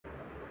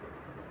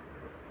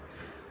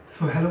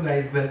So hello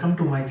guys, welcome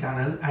to my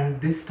channel, and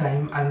this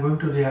time I'm going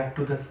to react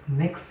to the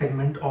next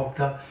segment of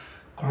the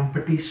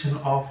competition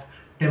of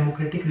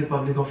Democratic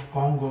Republic of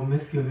Congo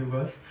Miss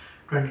Universe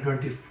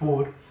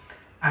 2024.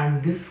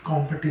 And this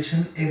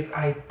competition is,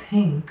 I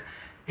think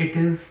it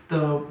is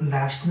the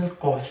national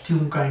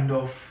costume kind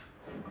of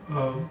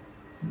uh,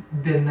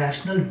 their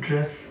national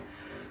dress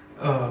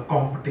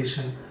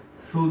competition.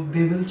 So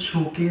they will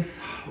showcase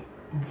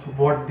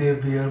what they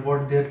wear,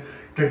 what their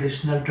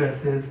traditional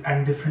dresses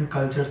and different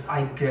cultures,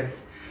 I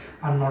guess.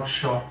 I'm not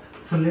sure.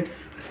 So let's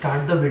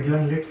start the video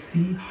and let's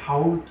see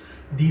how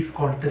these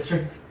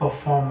contestants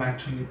perform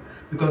actually,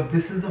 because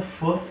this is the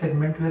first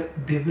segment where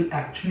they will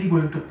actually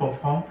going to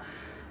perform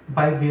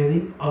by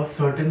wearing a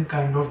certain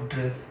kind of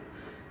dress.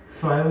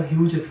 So I have a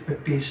huge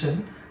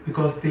expectation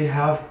because they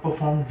have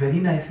performed very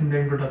nice in the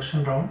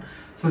introduction round.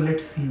 So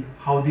let's see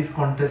how these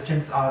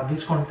contestants are,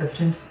 which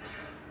contestants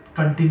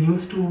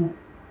continues to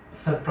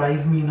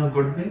surprise me in a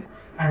good way,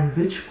 and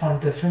which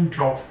contestant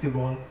drops the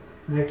ball.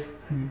 Let's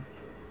see.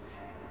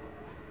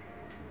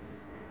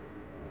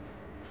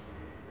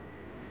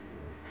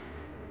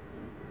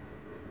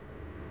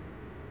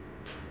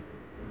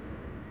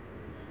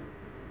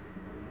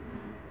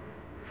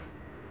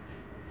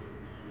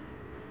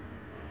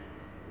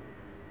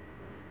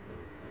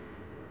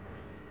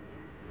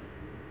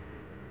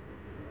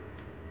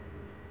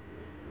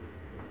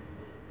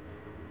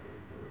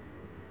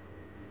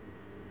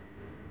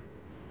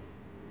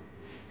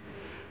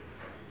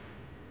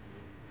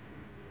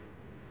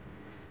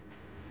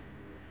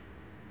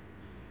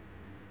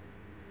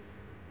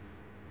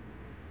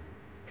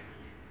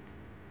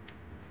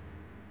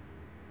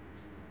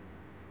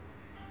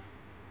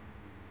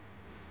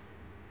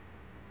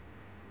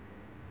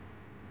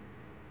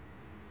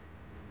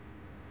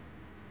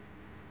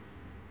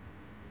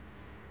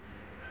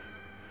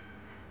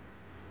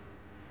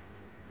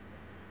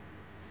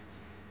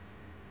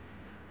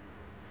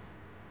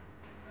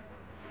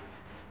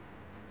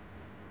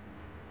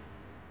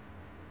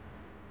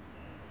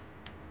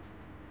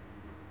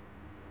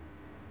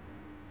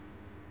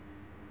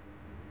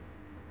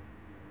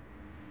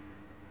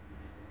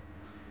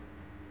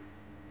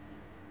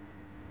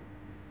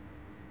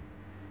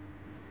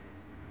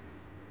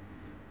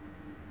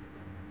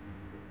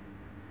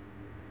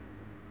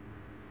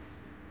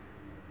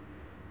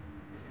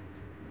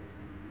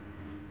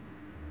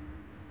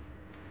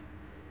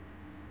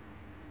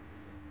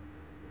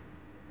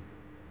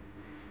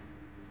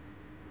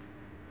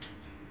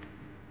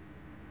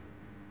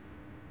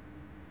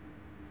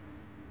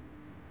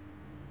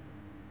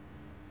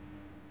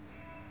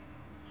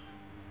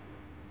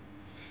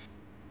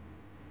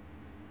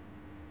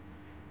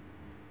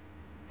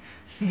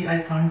 See, I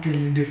can't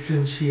really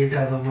differentiate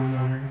as of the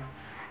moment.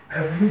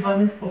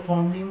 Everyone is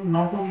performing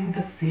not only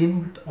the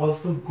same but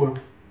also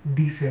good,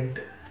 decent.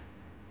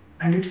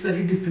 And it's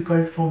very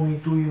difficult for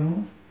me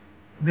to,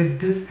 with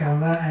this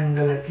camera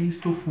angle at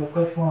least to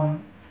focus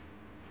on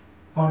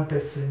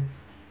contestants.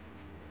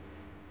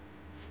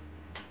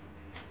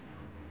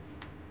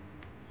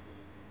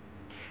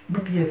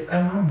 But yes,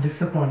 I'm not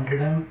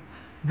disappointed. I'm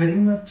very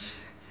much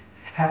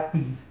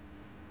happy,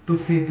 to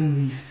say the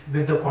least,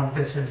 with the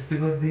contestants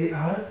because they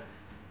are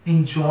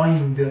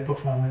enjoying their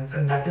performance,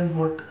 and that is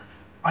what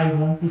I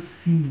want to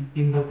see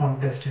in the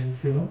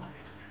contestants.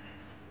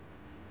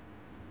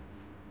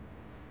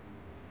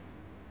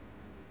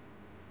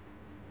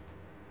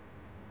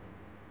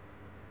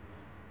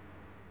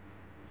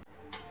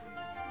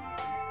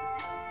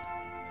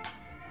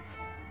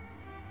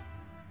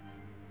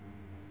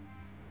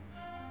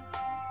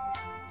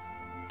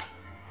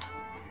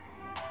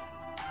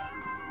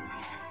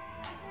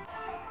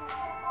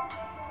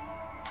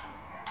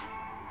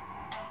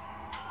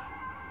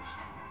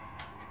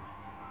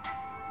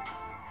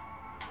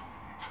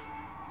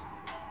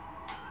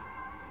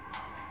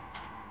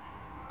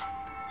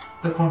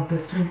 The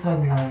contestants are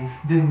nice.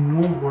 They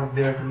know what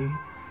they are doing,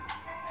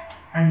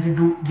 and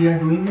they are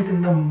doing it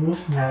in the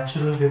most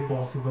natural way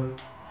possible.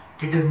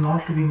 It is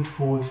not being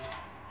forced.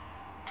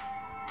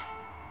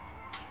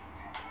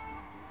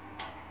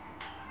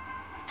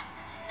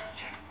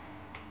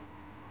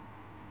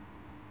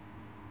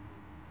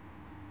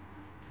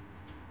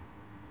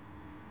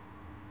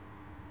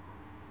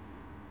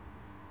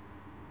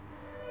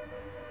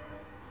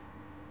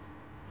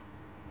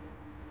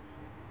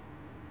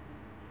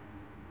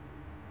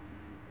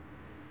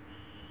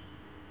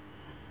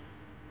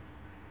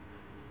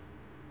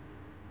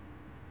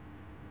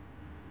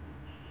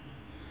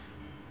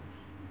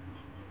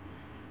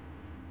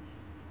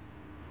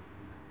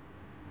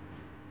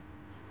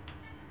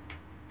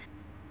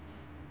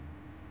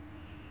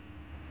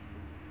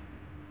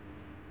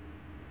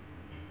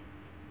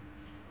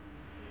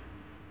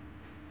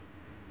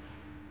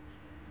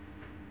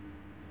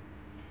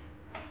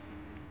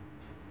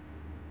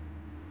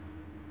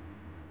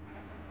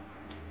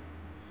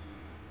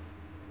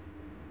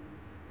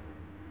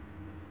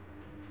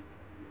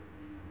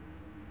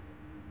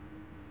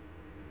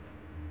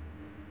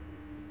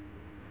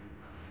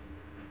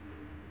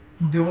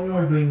 They all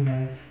are doing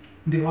nice.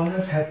 They all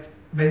are happy.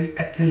 very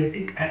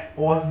athletic,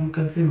 or you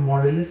can say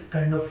modellist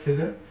kind of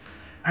figure.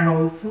 And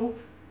also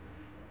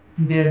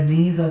their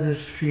knees are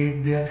just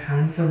straight, their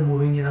hands are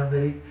moving in a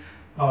very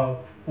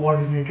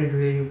coordinated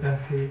way, you can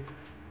say.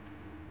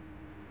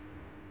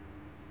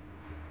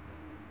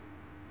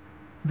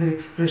 Their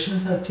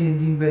expressions are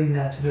changing very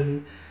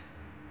naturally.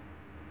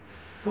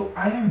 So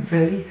I am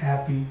very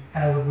happy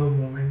as of the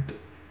moment.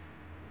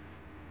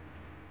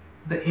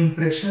 The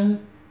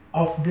impression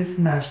of this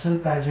national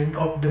pageant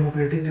of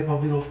Democratic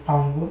Republic of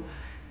Congo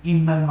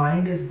in my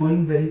mind is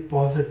going very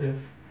positive.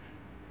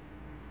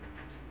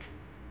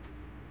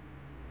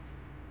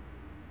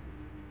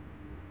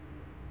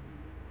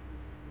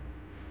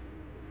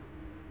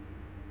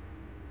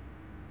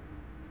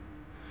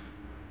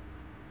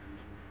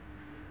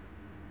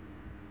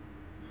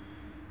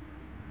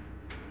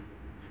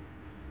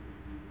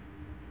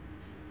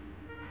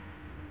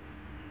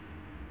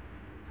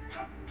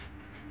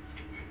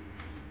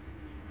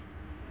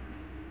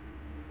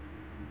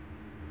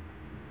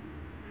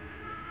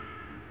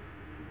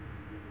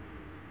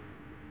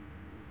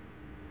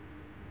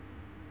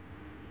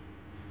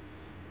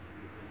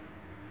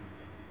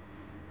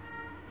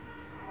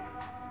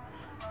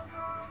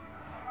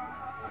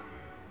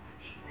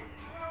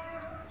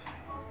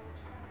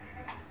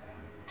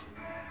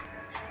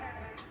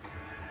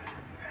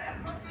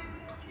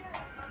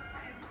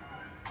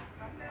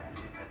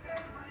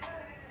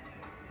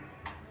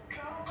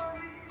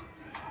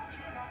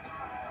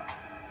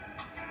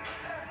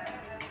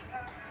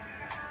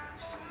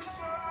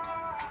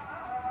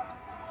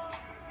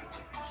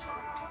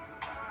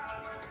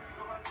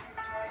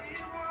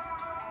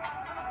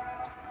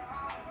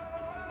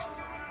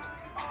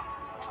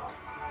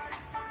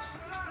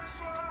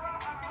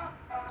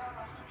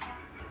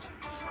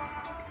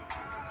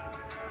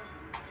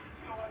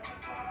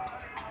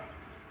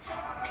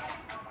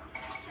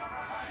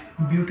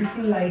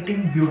 Beautiful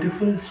lighting,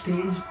 beautiful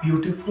stage,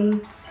 beautiful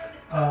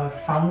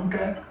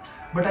soundtrack,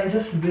 but I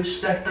just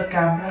wish that the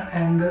camera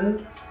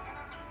angle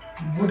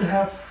would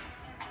have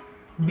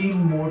been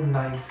more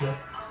nicer.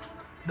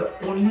 The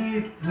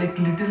only like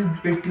little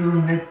bit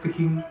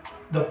nitpicking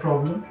the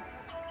problem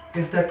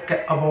is that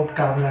about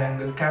camera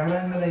angle. Camera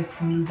angle, I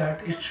feel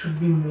that it should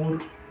be more.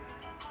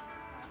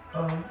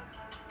 Uh,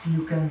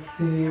 you can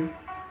say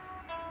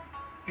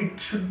it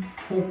should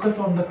focus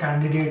on the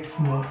candidates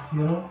more.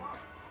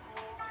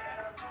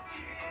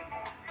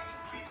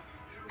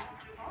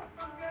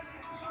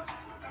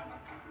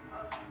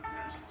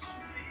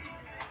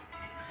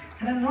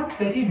 And I'm not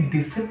very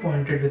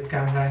disappointed with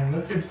camera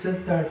angles. It's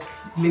just that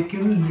like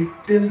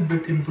little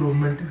bit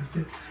improvement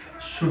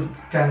should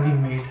can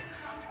be made.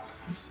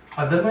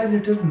 Otherwise,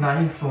 it is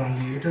nice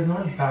only. It is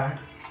not bad.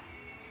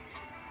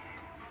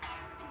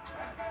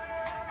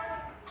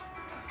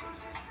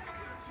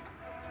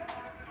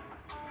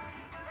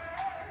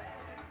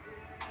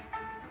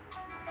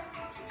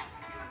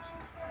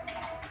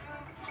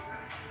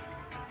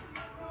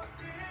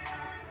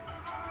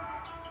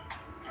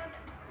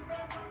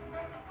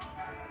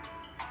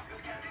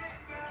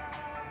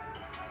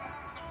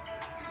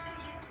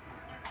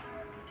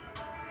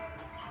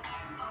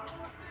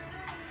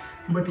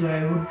 But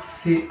yeah,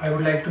 I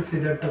would like to say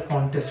that the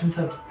contestants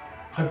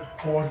are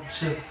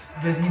gorgeous,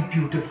 very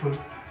beautiful.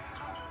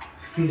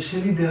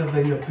 Facially, they are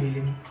very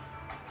appealing.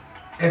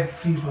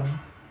 Everyone.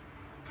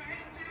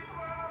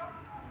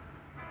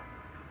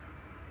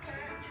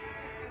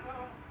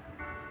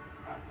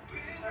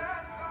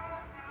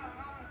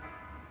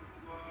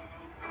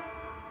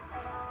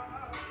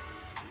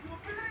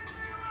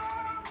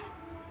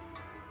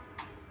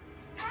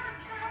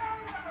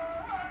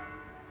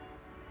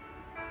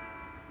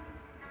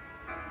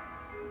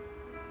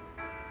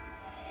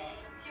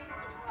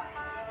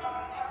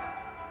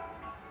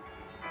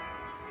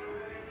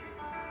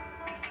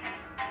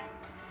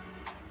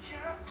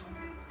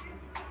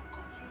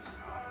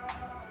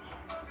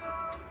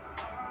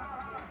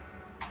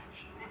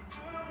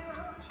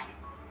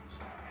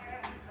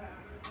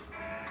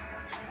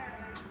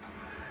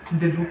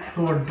 They look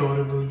so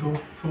adorable,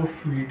 though so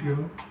sweet.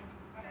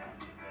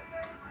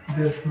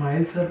 Their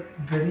smiles are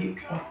very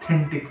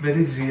authentic,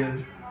 very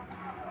real.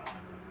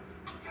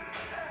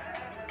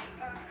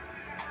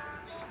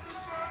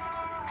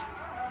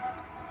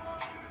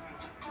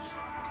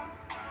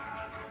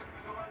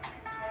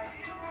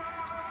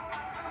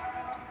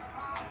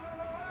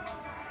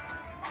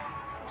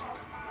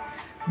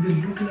 They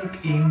look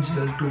like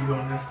angel, to be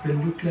honest. They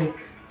look like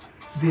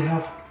they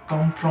have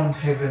come from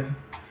heaven.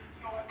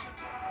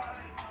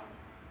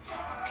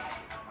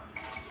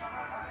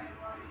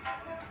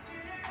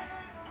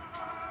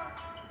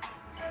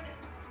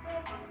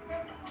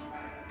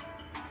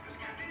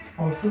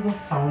 Also, the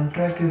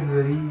soundtrack is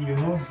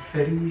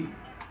very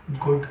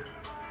good.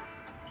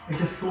 It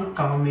is so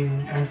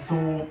calming and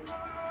so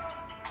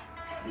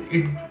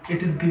it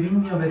it is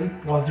giving me a very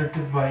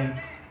positive vibe.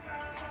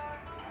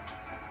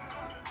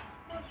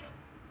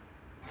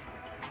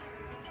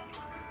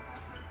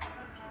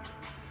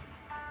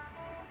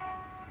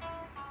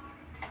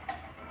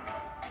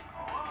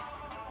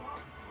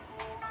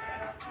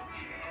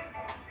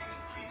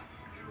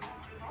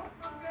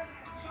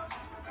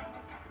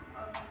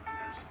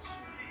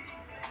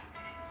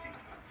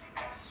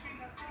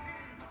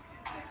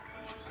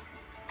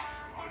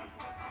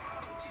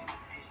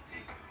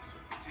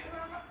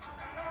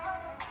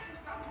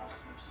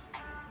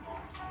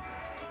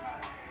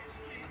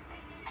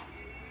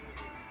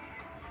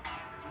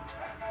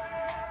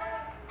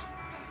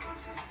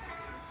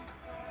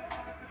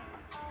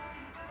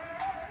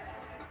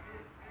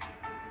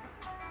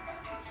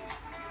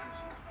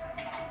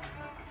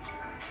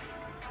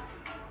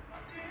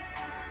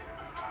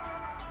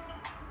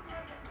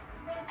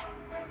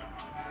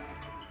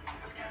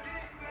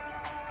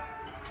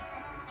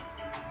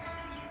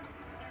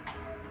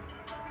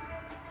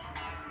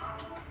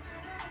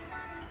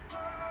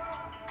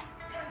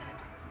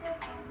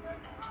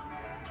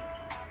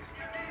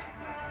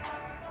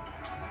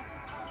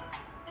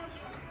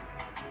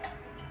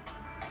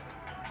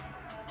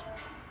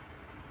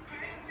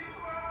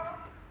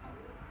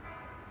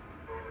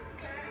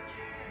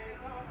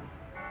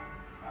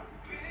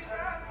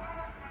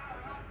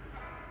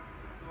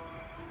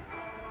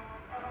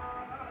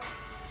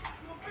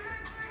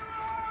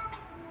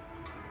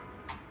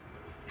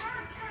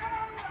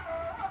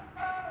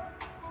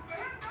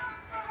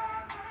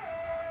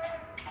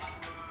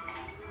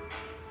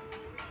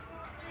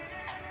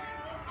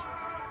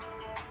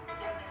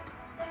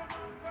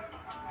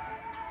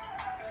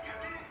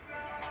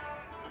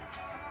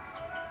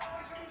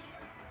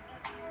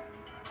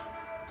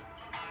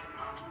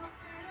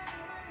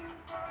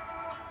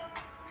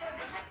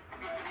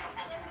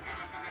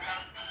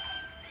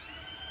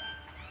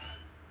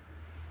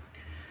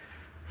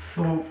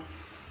 So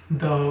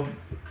the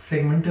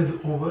segment is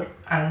over,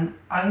 and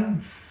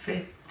I'm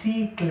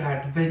very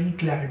glad,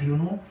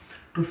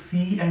 to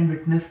see and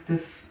witness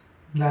this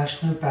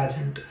national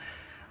pageant.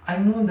 I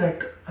know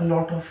that a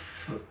lot of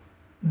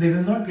they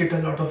will not get a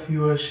lot of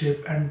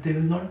viewership, and they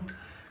will not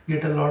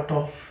get a lot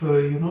of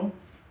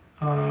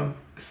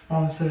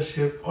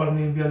sponsorship, or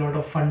maybe a lot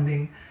of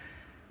funding.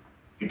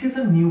 It is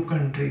a new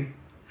country,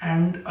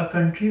 and a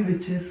country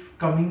which is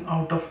coming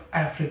out of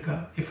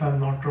Africa, if I'm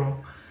not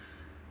wrong,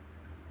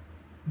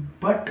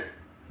 but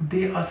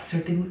they are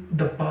setting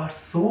the bar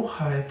so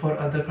high for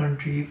other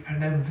countries,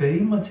 and I'm very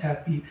much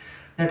happy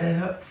that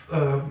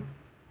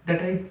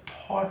I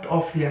thought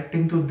of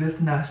reacting to this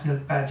national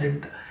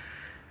pageant.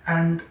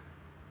 And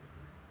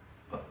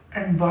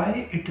and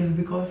why it is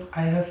because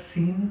I have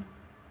seen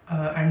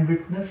and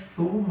witnessed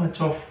so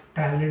much of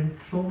talent,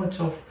 so much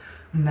of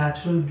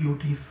natural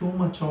beauty, so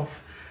much of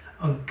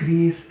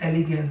grace,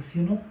 elegance.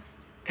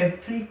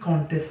 Every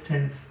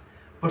contestants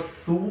were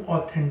so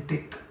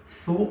authentic,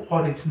 so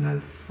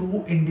original,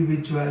 so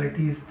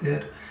individuality is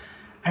there,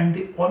 and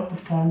they all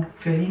performed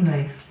very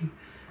nicely.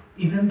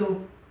 Even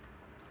though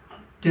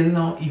till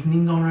now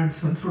evening gown and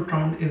swimsuit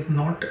round is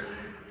not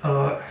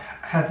uh,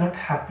 has not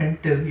happened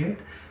till yet,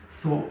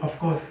 so of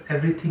course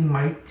everything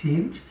might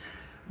change,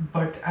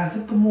 but as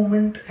of the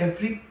moment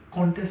every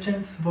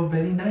contestants were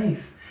very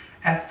nice.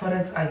 As far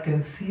as I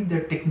can see,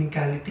 their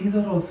technicalities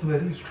are also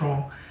very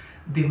strong.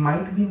 They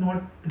might be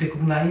not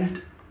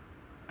recognized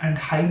and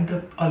hyped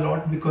up a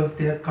lot because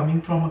they are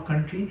coming from a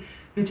country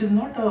which is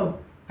not a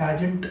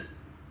pageant,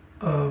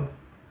 uh,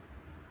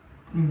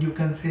 you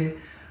can say.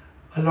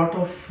 A lot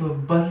of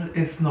buzz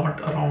is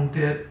not around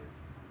there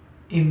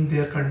in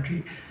their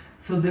country,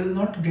 so they will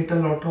not get a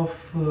lot of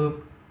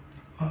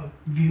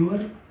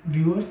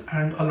viewers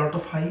and a lot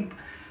of hype.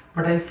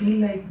 But I feel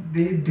like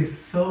they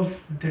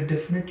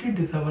definitely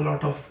deserve a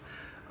lot of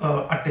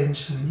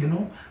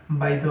attention,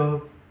 by the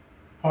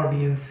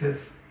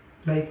audiences,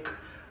 like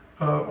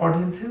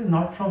audiences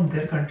not from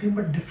their country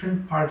but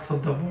different parts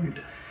of the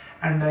world.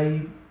 And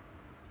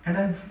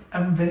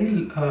I'm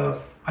very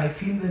I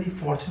feel very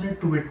fortunate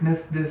to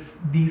witness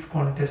these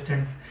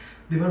contestants.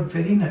 They were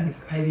very nice.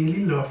 I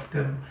really loved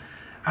them.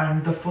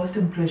 And the first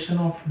impression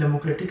of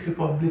Democratic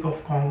Republic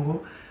of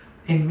Congo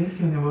in Miss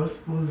Universe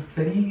was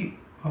very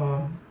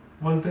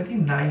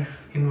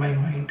nice in my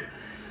mind.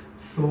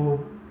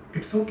 So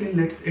it's okay.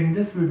 Let's end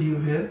this video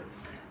here,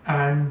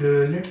 and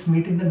let's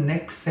meet in the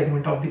next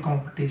segment of the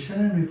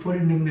competition. And before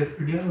ending this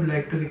video, I would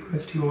like to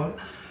request you all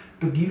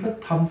to give a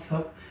thumbs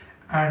up,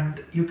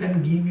 and you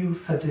can give your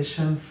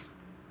suggestions,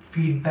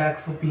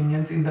 feedbacks,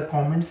 opinions in the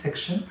comment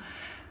section,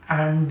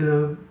 and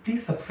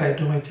please subscribe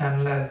to my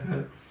channel as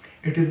well.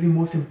 It is the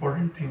most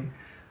important thing.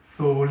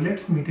 So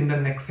let's meet in the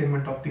next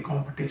segment of the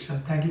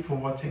competition. Thank you for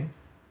watching.